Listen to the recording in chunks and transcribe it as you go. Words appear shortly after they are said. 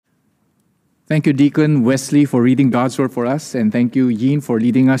Thank you, Deacon Wesley, for reading God's Word for us. And thank you, Yin, for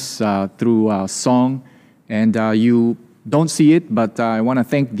leading us through song. And you don't see it, but I want to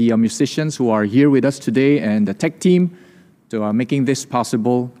thank the musicians who are here with us today and the tech team to making this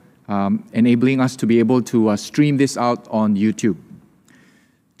possible, enabling us to be able to stream this out on YouTube.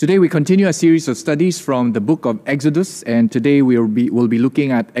 Today we continue a series of studies from the book of Exodus, and today we'll be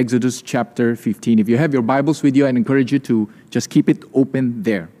looking at Exodus chapter 15. If you have your Bibles with you, I encourage you to just keep it open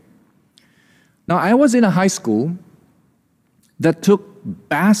there. Now, I was in a high school that took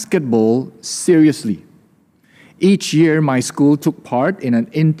basketball seriously. Each year, my school took part in an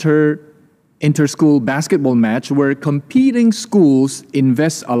inter-school basketball match where competing schools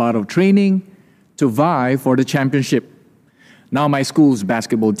invest a lot of training to vie for the championship. Now, my school's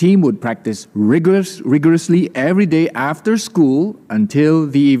basketball team would practice rigorously every day after school until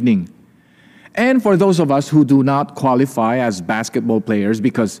the evening. And for those of us who do not qualify as basketball players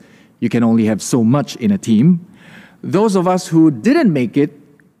because you can only have so much in a team, those of us who didn't make it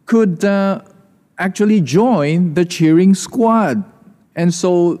could actually join the cheering squad. And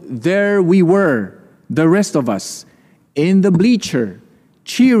so there we were, the rest of us, in the bleacher,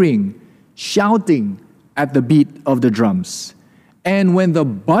 cheering, shouting at the beat of the drums. And when the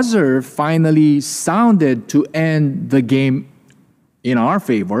buzzer finally sounded to end the game in our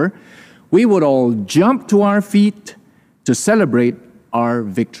favor, we would all jump to our feet to celebrate our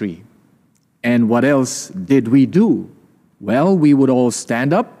victory. And what else did we do? Well, we would all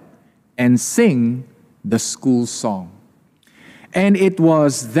stand up and sing the school song. And it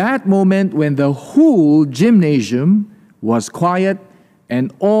was that moment when the whole gymnasium was quiet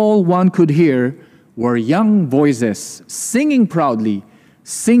and all one could hear were young voices singing proudly,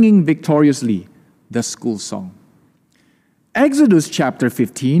 singing victoriously the school song. Exodus chapter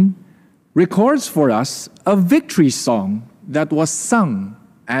 15 records for us a victory song that was sung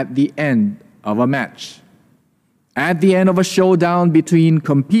at the end of a match. At the end of a showdown between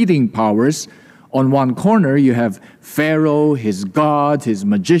competing powers, on one corner you have Pharaoh, his gods, his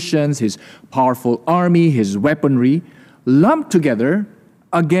magicians, his powerful army, his weaponry, lumped together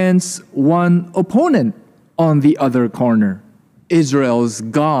against one opponent on the other corner, Israel's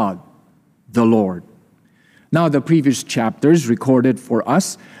God, the Lord. Now, the previous chapters recorded for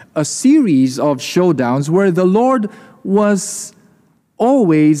us a series of showdowns where the Lord was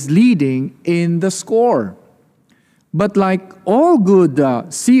always leading in the score. But like all good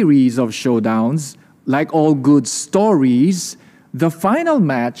series of showdowns, like all good stories, the final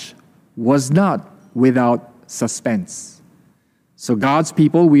match was not without suspense. So God's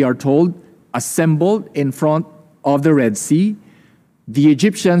people, we are told, assembled in front of the Red Sea. The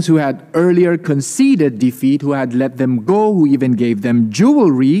Egyptians who had earlier conceded defeat, who had let them go, who even gave them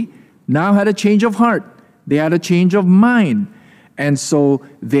jewelry, now had a change of heart. They had a change of mind. And so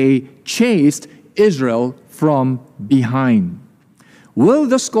they chased Israel from behind. Will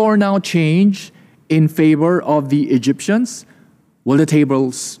the score now change in favor of the Egyptians? Will the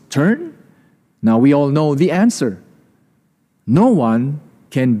tables turn? Now we all know the answer. No one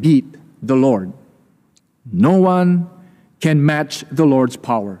can beat the Lord. No one can match the Lord's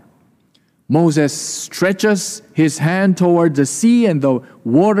power. Moses stretches his hand toward the sea, and the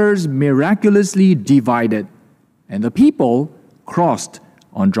waters miraculously divided, and the people crossed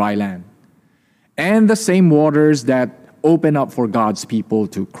on dry land. And the same waters that open up for God's people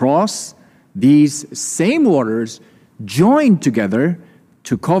to cross, these same waters joined together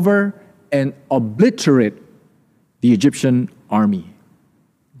to cover and obliterate the Egyptian army.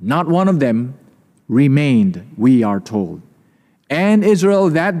 Not one of them remained, we are told. And Israel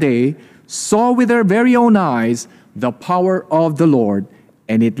that day saw with their very own eyes the power of the Lord,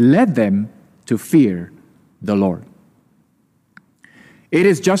 and it led them to fear the Lord. It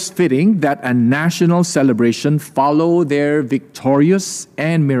is just fitting that a national celebration follow their victorious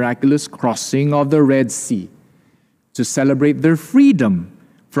and miraculous crossing of the Red Sea to celebrate their freedom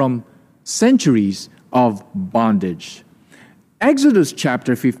from centuries of bondage. Exodus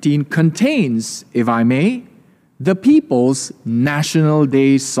chapter 15 contains, if I may, the people's National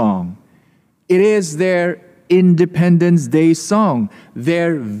Day song. It is their Independence Day song,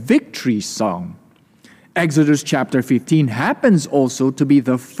 their victory song. Exodus chapter 15 happens also to be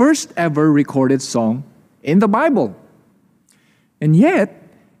the first ever recorded song in the Bible. And yet,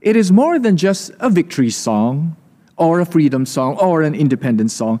 it is more than just a victory song or a freedom song or an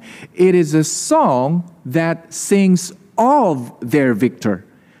independence song. It is a song that sings of their victor,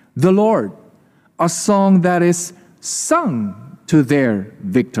 the Lord. A song that is sung to their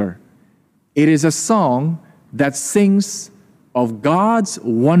victor. It is a song that sings of God's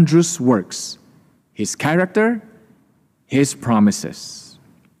wondrous works, His character, His promises.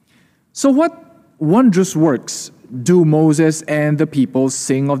 So what wondrous works do Moses and the people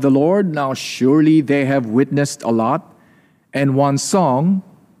sing of the Lord? Now surely they have witnessed a lot, and one song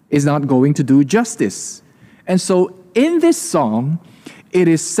is not going to do justice. And so in this song, it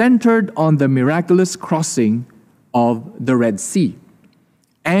is centered on the miraculous crossing of the Red Sea.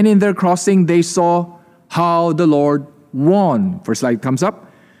 And in their crossing, they saw how the Lord won. First slide comes up.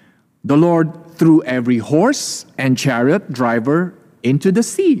 The Lord threw every horse and chariot driver into the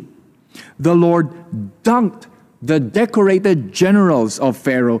sea. The Lord dunked the decorated generals of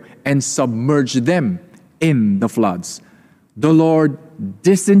Pharaoh and submerged them in the floods. The Lord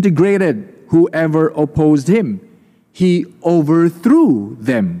disintegrated whoever opposed him. He overthrew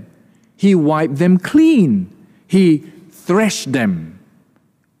them. He wiped them clean. He threshed them.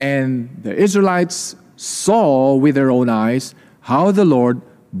 And the Israelites saw with their own eyes how the Lord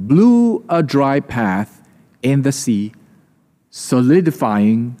blew a dry path in the sea,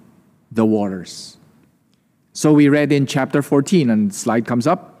 solidifying the waters. So we read in chapter 14, and the slide comes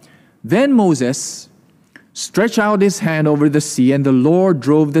up. Then Moses stretched out his hand over the sea, and the Lord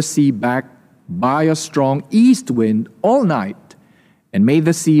drove the sea back by a strong east wind all night, and made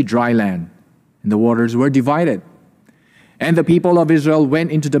the sea dry land, and the waters were divided. And the people of Israel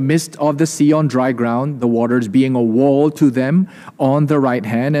went into the midst of the sea on dry ground, the waters being a wall to them on the right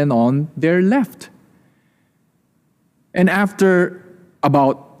hand and on their left. And after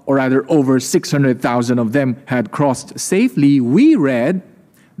over 600,000 of them had crossed safely, we read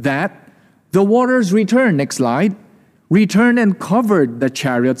that the waters returned, next slide, returned and covered the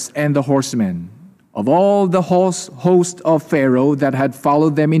chariots and the horsemen. Of all the host of Pharaoh that had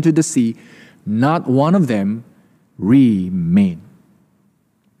followed them into the sea, not one of them remained.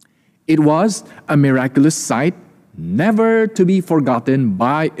 It was a miraculous sight, never to be forgotten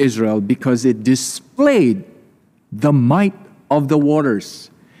by Israel, because it displayed the might of the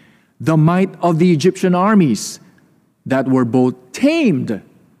waters, the might of the Egyptian armies that were both tamed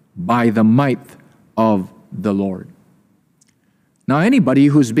by the might of the Lord. Now, anybody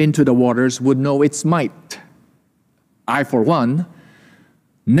who's been to the waters would know its might. I, for one,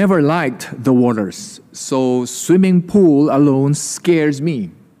 never liked the waters, so swimming pool alone scares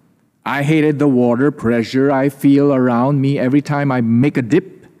me. I hated the water pressure I feel around me every time I make a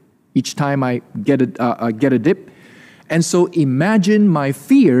dip, each time I get a dip. And so imagine my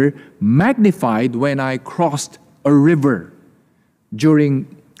fear magnified when I crossed a river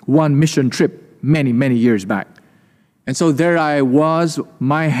during one mission trip many, many years back. And so there I was,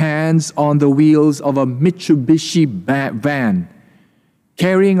 my hands on the wheels of a Mitsubishi van,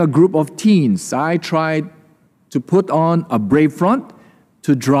 carrying a group of teens. I tried to put on a brave front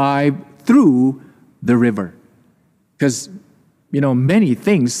to drive through the river. Because, many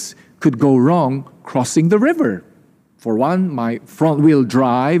things could go wrong crossing the river. For one, my front wheel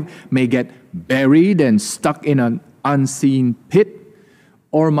drive may get buried and stuck in an unseen pit,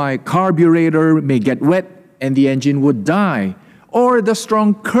 or my carburetor may get wet and the engine would die, or the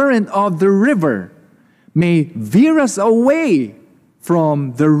strong current of the river may veer us away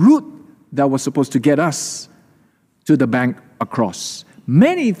from the route that was supposed to get us to the bank across.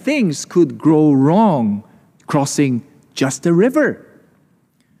 Many things could go wrong crossing just a river.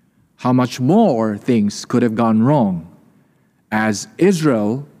 How much more things could have gone wrong as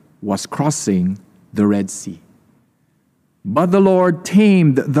Israel was crossing the Red Sea. But the Lord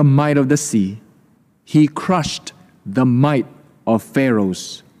tamed the might of the sea. He crushed the might of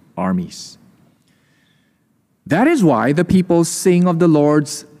Pharaoh's armies. That is why the people sing of the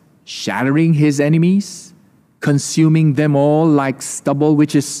Lord's shattering his enemies, consuming them all like stubble,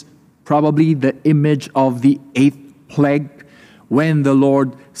 which is probably the image of the 8th plague, when the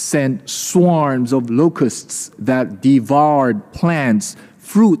Lord sent swarms of locusts that devoured plants,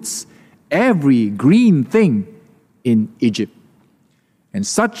 fruits, every green thing in Egypt. And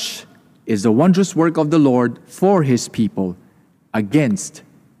such is the wondrous work of the Lord for his people against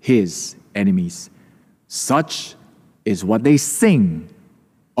his enemies. Such is what they sing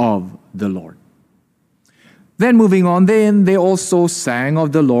of the Lord. Then moving on, they also sang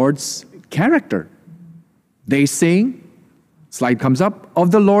of the Lord's character. They sing, slide comes up,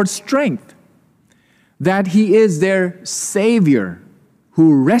 of the Lord's strength, that he is their Savior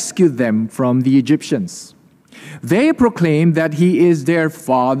who rescued them from the Egyptians. They proclaim that he is their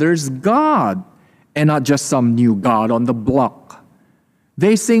father's God and not just some new God on the block.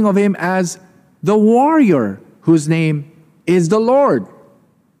 They sing of him as the warrior whose name is the Lord,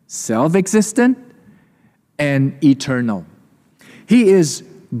 self-existent and eternal. He is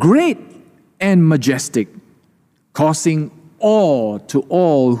great and majestic, causing awe to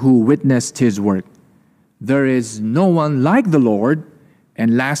all who witnessed his work. There is no one like the Lord.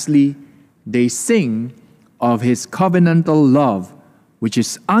 And lastly, they sing of his covenantal love, which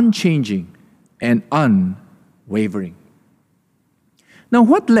is unchanging and unwavering. Now,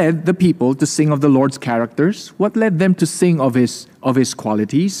 what led the people to sing of the Lord's characters? What led them to sing of his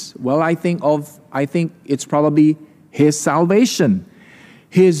qualities? Well, I think it's probably his salvation,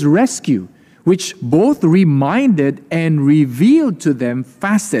 his rescue, which both reminded and revealed to them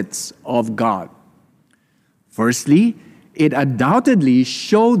facets of God. Firstly, it undoubtedly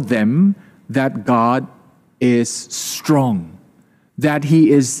showed them that God is strong, that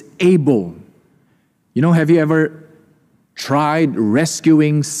he is able. Have you ever tried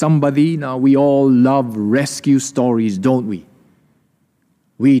rescuing somebody? Now, we all love rescue stories, don't we?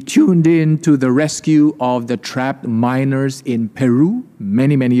 We tuned in to the rescue of the trapped miners in Peru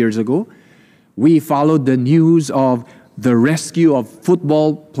many, many years ago. We followed the news of the rescue of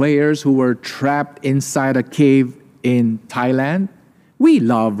football players who were trapped inside a cave in Thailand. We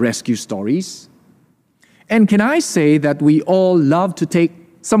love rescue stories. And can I say that we all love to take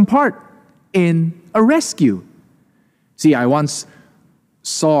some part in a rescue? See, I once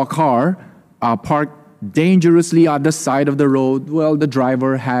saw a car parked dangerously at the side of the road. Well, the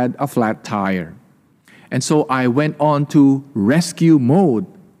driver had a flat tire. And so I went on to rescue mode.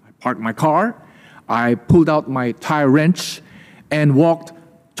 I parked my car, I pulled out my tire wrench, and walked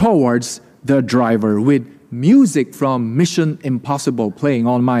towards the driver with music from Mission Impossible playing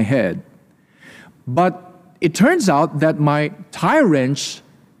on my head. But it turns out that my tire wrench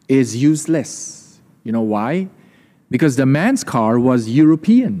is useless. You know why? Because the man's car was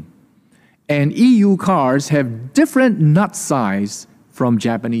European, and EU cars have different nut size from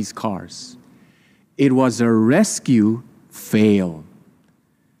Japanese cars. It was a rescue fail.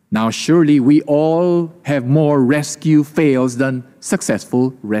 Now, surely we all have more rescue fails than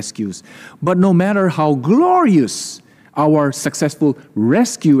successful rescues. But no matter how glorious our successful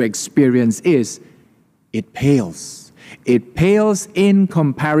rescue experience is, it pales. It pales in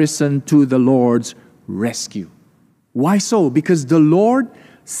comparison to the Lord's rescue. Why so? Because the Lord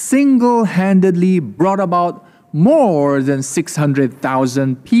single-handedly brought about more than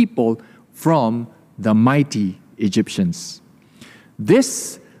 600,000 people from the mighty Egyptians.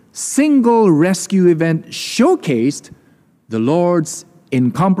 This single rescue event showcased the Lord's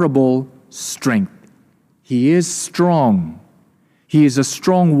incomparable strength. He is strong. He is a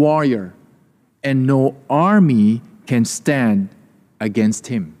strong warrior, and no army can stand against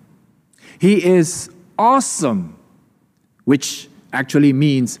him. He is awesome, which actually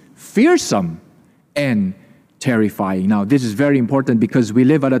means fearsome and terrifying. Now, this is very important because we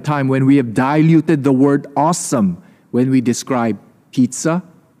live at a time when we have diluted the word awesome when we describe pizza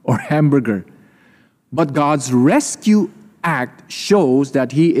or hamburger. But God's rescue act shows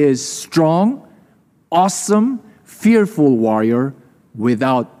that he is strong, awesome, fearful warrior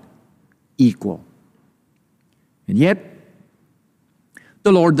without equal. And yet,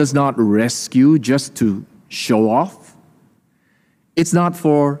 the Lord does not rescue just to show off. It's not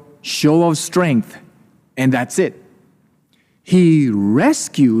for show of strength, and that's it. He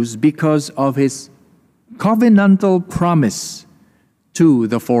rescues because of his covenantal promise to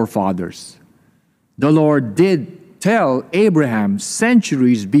the forefathers. The Lord did tell Abraham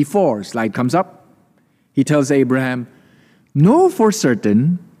centuries before, slide comes up, he tells Abraham, "Know for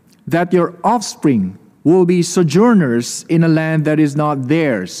certain that your offspring will be sojourners in a land that is not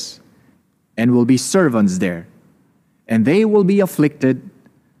theirs, and will be servants there, and they will be afflicted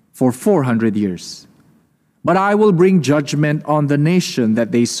for 400 years. But I will bring judgment on the nation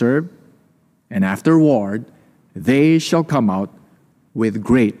that they serve, and afterward they shall come out with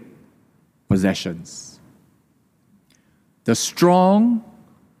great possessions." The strong,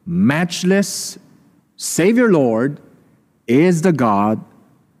 matchless Savior Lord is the God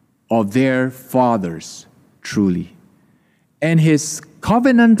of their fathers, truly. And his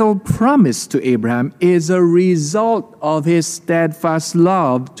covenantal promise to Abraham is a result of his steadfast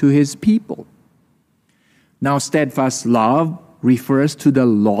love to his people. Now, steadfast love refers to the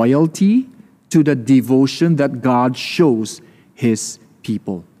loyalty, to the devotion that God shows his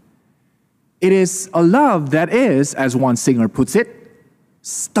people. It is a love that is, as one singer puts it,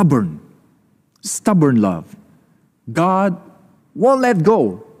 stubborn. Stubborn love. God won't let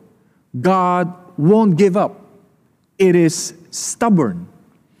go. God won't give up. It is stubborn.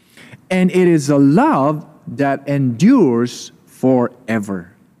 And it is a love that endures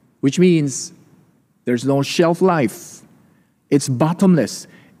forever, which means there's no shelf life. It's bottomless.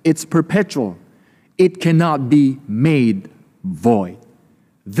 It's perpetual. It cannot be made void.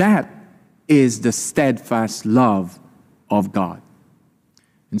 That is the steadfast love of God.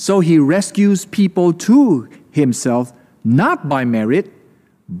 And so he rescues people to himself, not by merit,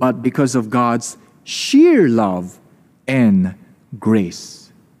 but because of God's sheer love and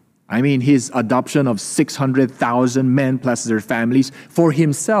grace. I mean, his adoption of 600,000 men plus their families for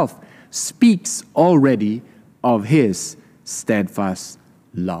himself speaks already of his steadfast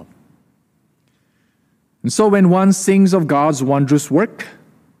love. And so when one sings of God's wondrous work,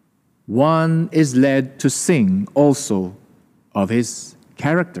 one is led to sing also of his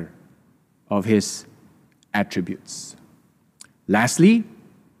character, of his attributes. Lastly,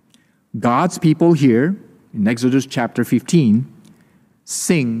 God's people here in Exodus chapter 15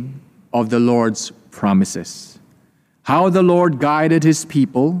 sing of the Lord's promises, how the Lord guided his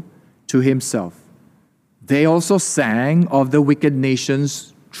people to himself. They also sang of the wicked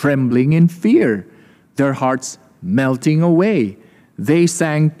nations trembling in fear, their hearts melting away. They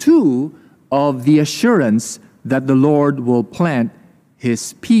sang too of the assurance that the Lord will plant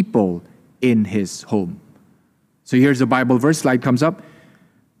his people in his home. So here's the Bible verse, slide comes up.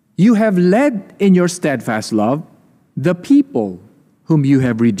 You have led in your steadfast love the people whom you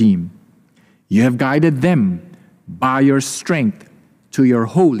have redeemed. You have guided them by your strength to your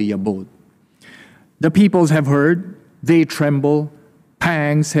holy abode. The peoples have heard, they tremble.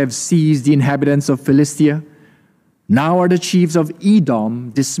 Pangs have seized the inhabitants of Philistia. Now are the chiefs of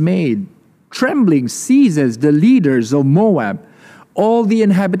Edom dismayed. Trembling seizes the leaders of Moab. All the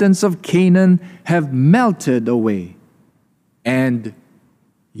inhabitants of Canaan have melted away. And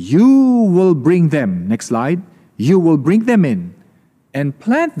you will bring them, next slide, you will bring them in and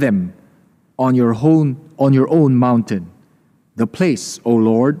plant them on your own mountain, the place, O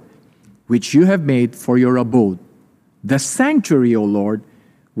Lord, which you have made for your abode, the sanctuary, O Lord,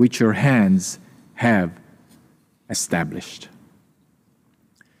 which your hands have established.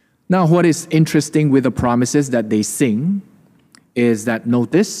 Now, what is interesting with the promises that they sing is that,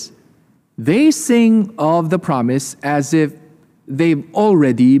 notice, they sing of the promise as if they've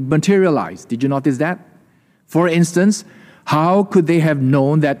already materialized. Did you notice that? For instance, how could they have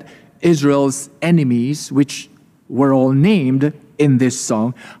known that Israel's enemies, which were all named in this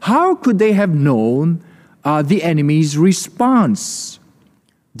song, how could they have known the enemy's response,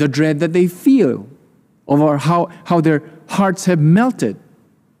 the dread that they feel, or how their hearts have melted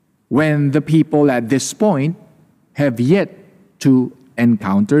when the people at this point have yet to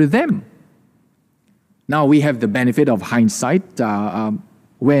encounter them? Now we have the benefit of hindsight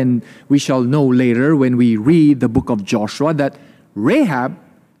when we shall know later when we read the book of Joshua that Rahab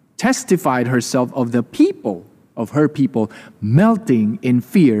testified herself of the people, of her people, melting in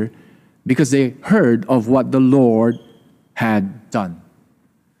fear because they heard of what the Lord had done.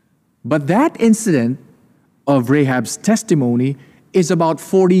 But that incident of Rahab's testimony is about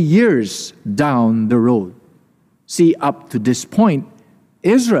 40 years down the road. See, up to this point,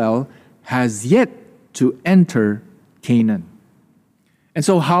 Israel has yet to enter Canaan. And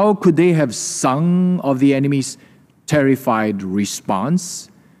so how could they have sung of the enemy's terrified response?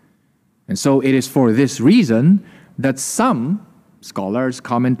 And so it is for this reason that some scholars,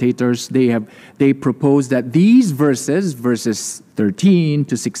 commentators, they propose that these verses 13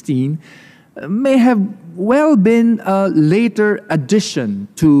 to 16, may have well been a later addition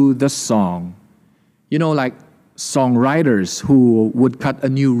to the song. You know, like songwriters who would cut a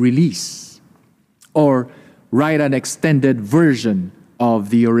new release or write an extended version of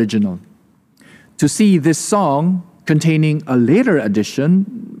the original. To see this song containing a later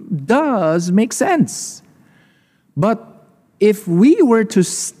addition does make sense. But if we were to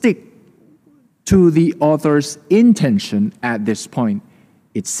stick to the author's intention at this point,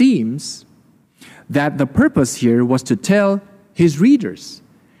 it seems that the purpose here was to tell his readers,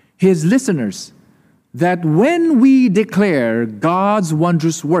 his listeners, that when we declare God's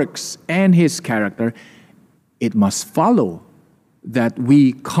wondrous works and his character, it must follow that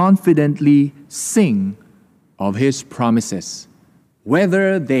we confidently sing of his promises,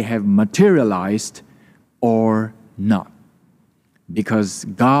 whether they have materialized or not. Because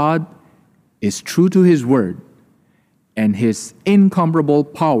God is true to his word, and his incomparable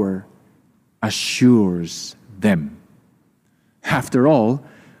power assures them. After all,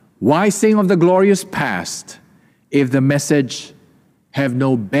 why sing of the glorious past if the message have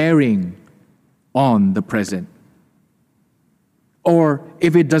no bearing on the present? Or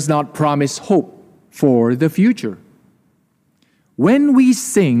if it does not promise hope for the future? When we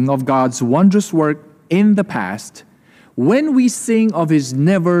sing of God's wondrous work in the past, when we sing of his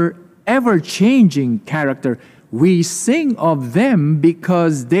never ever changing character, we sing of them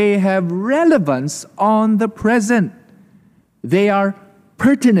because they have relevance on the present. They are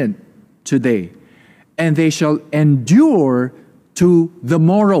pertinent today, and they shall endure to the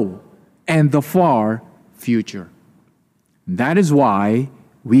morrow and the far future. That is why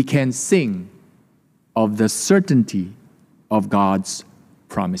we can sing of the certainty of God's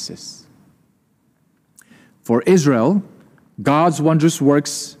promises. For Israel, God's wondrous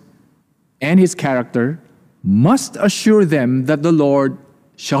works and his character must assure them that the Lord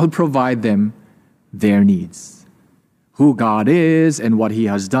shall provide them their needs. Who God is and what he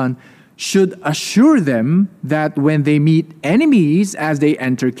has done should assure them that when they meet enemies as they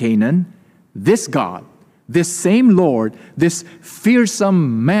enter Canaan, this God, this same Lord, this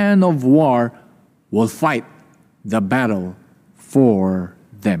fearsome man of war will fight the battle for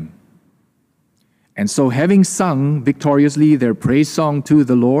them. And so, having sung victoriously their praise song to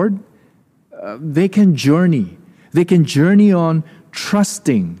the Lord, they can journey. They can journey on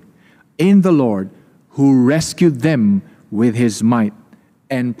trusting in the Lord who rescued them with his might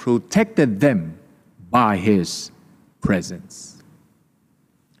and protected them by his presence.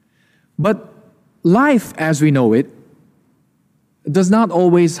 But life as we know it does not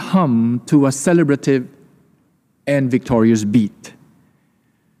always hum to a celebrative and victorious beat.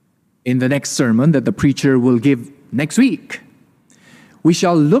 In the next sermon that the preacher will give next week, we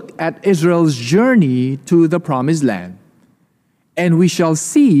shall look at Israel's journey to the promised land, and we shall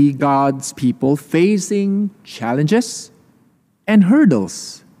see God's people facing challenges and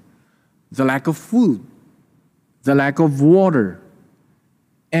hurdles, the lack of food, the lack of water,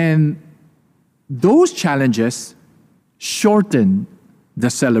 and those challenges shortened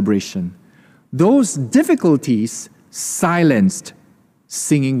the celebration. Those difficulties silenced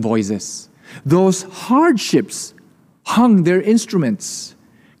singing voices. Those hardships hung their instruments,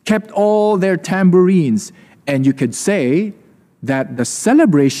 kept all their tambourines, and you could say that the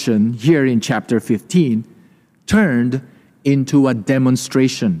celebration here in chapter 15 turned into a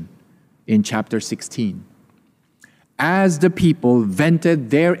demonstration in chapter 16, as the people vented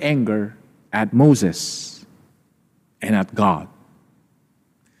their anger at Moses and at God.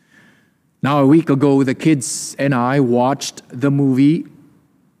 Now, a week ago, the kids and I watched the movie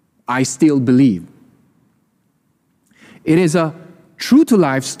I Still Believe. It is a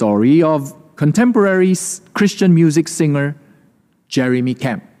true-to-life story of contemporary Christian music singer Jeremy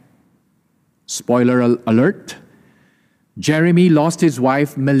Camp. Spoiler alert, Jeremy lost his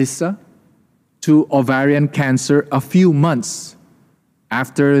wife Melissa to ovarian cancer a few months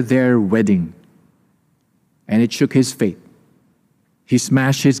after their wedding, and it shook his faith. He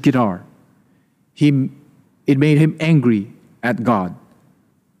smashed his guitar. It made him angry at God,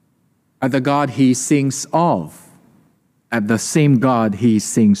 at the God he sings of, at the same God he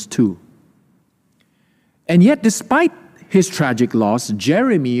sings to. And yet, despite his tragic loss,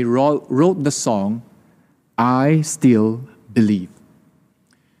 Jeremy wrote the song, I Still Believe.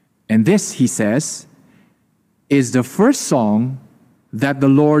 And this, he says, is the first song that the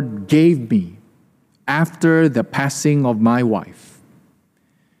Lord gave me after the passing of my wife.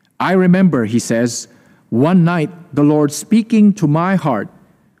 I remember, he says, one night the Lord speaking to my heart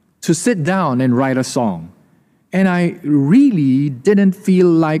to sit down and write a song. And I really didn't feel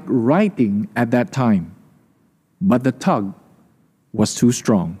like writing at that time. But the tug was too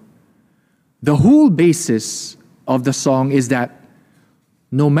strong. The whole basis of the song is that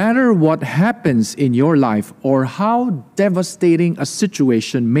no matter what happens in your life or how devastating a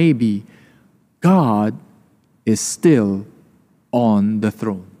situation may be, God is still on the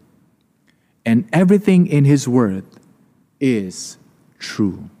throne. And everything in his word is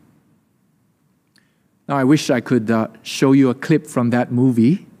true. Now, I wish I could show you a clip from that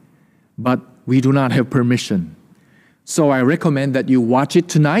movie, but we do not have permission. So I recommend that you watch it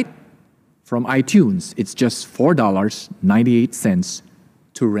tonight from iTunes. It's just $4.98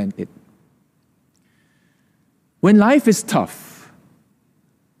 to rent it. When life is tough,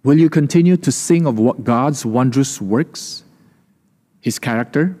 will you continue to sing of what God's wondrous works, his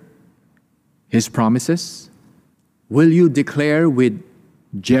character, his promises? Will you declare with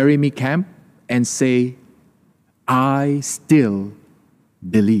Jeremy Camp and say, I still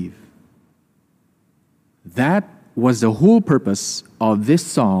believe? That was the whole purpose of this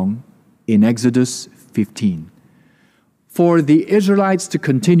song in Exodus 15. For the Israelites to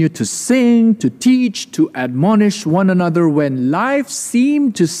continue to sing, to teach, to admonish one another when life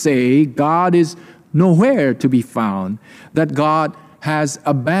seemed to say God is nowhere to be found, that God has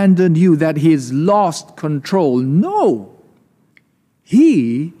abandoned you, that he has lost control. No,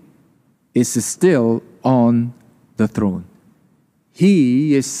 he is still on the throne.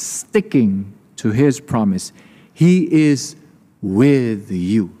 He is sticking to his promise. He is with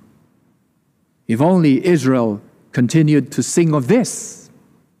you. If only Israel continued to sing of this,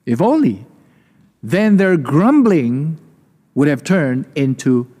 if only, then their grumbling would have turned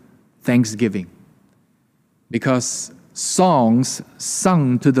into thanksgiving. Because songs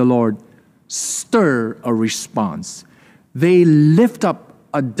sung to the Lord stir a response. They lift up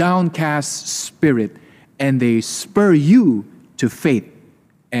a downcast spirit, and they spur you to faith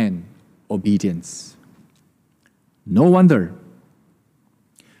and obedience. No wonder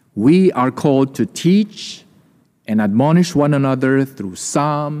we are called to teach and admonish one another through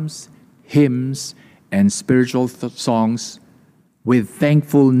psalms, hymns, and spiritual songs with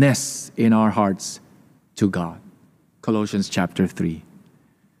thankfulness in our hearts to God. Colossians chapter 3.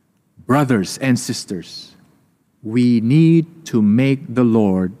 Brothers and sisters, we need to make the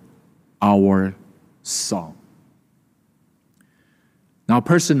Lord our song. Now,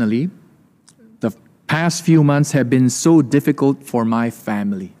 personally, the past few months have been so difficult for my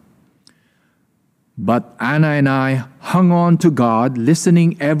family. But Anna and I hung on to God,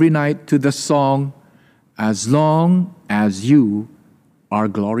 listening every night to the song, "As Long as You Are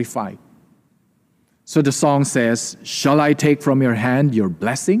Glorified." So the song says, "Shall I take from your hand your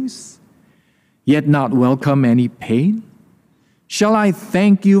blessings, yet not welcome any pain? Shall I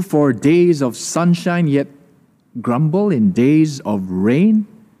thank you for days of sunshine, yet grumble in days of rain?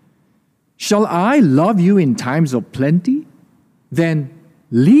 Shall I love you in times of plenty, then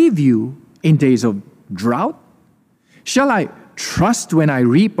leave you in days of drought? Shall I trust when I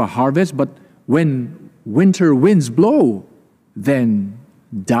reap a harvest, but when winter winds blow, then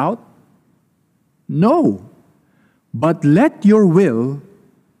doubt? No, but let your will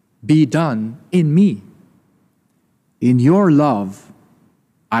be done in me. In your love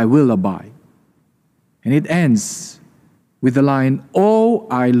I will abide." And it ends with the line, "Oh,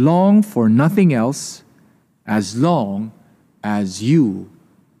 I long for nothing else as long as you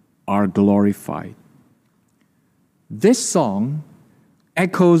are glorified." This song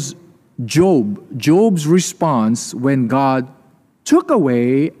echoes Job's response when God took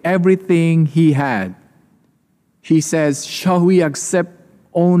away everything he had. He says, "Shall we accept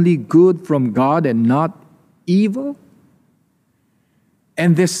only good from God and not evil?"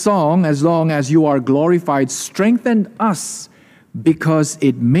 And this song, "As Long as You Are Glorified," strengthened us because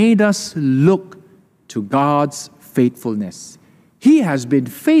it made us look to God's faithfulness. He has been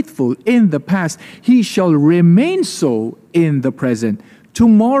faithful in the past. He shall remain so in the present,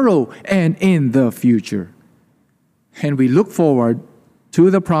 tomorrow, and in the future. And we look forward to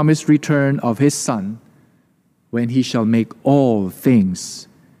the promised return of His Son when He shall make all things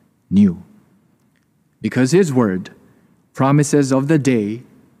new. Because His word promises of the day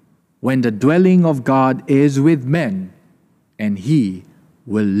when the dwelling of God is with men and He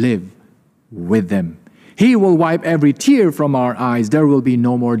will live with them. He will wipe every tear from our eyes. There will be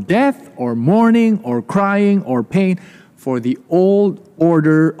no more death or mourning or crying or pain, for the old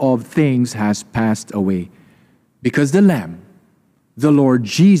order of things has passed away. Because the Lamb, the Lord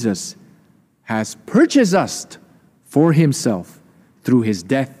Jesus, has purchased us for Himself through His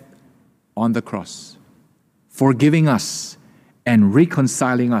death on the cross, forgiving us and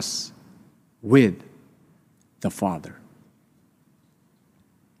reconciling us with the Father.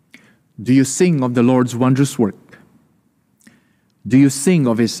 Do you sing of the Lord's wondrous work? Do you sing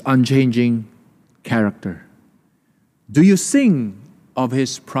of His unchanging character? Do you sing of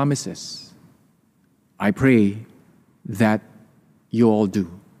His promises? I pray that you all do.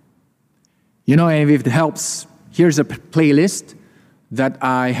 You know, and if it helps, here's a playlist that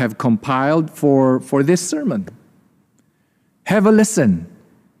I have compiled for this sermon. Have a listen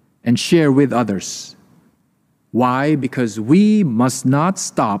and share with others. Why? Because we must not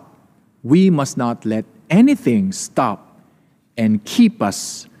stop. We must not let anything stop and keep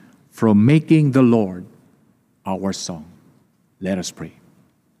us from making the Lord our song. Let us pray.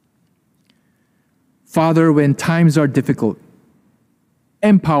 Father, when times are difficult,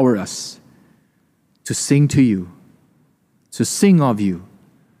 empower us to sing to You, to sing of You,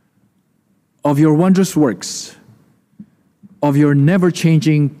 of Your wondrous works, of Your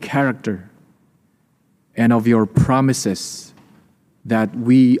never-changing character, and of Your promises that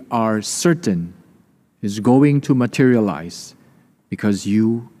we are certain is going to materialize because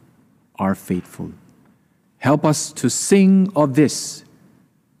You are faithful. Help us to sing of this,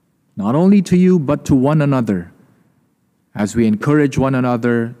 not only to You, but to one another, as we encourage one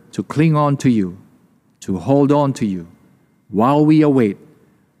another to cling on to You, to hold on to You, while we await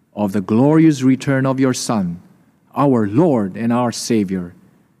of the glorious return of Your Son, our Lord and our Savior,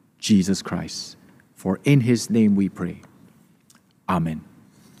 Jesus Christ. For in His name we pray. Amen.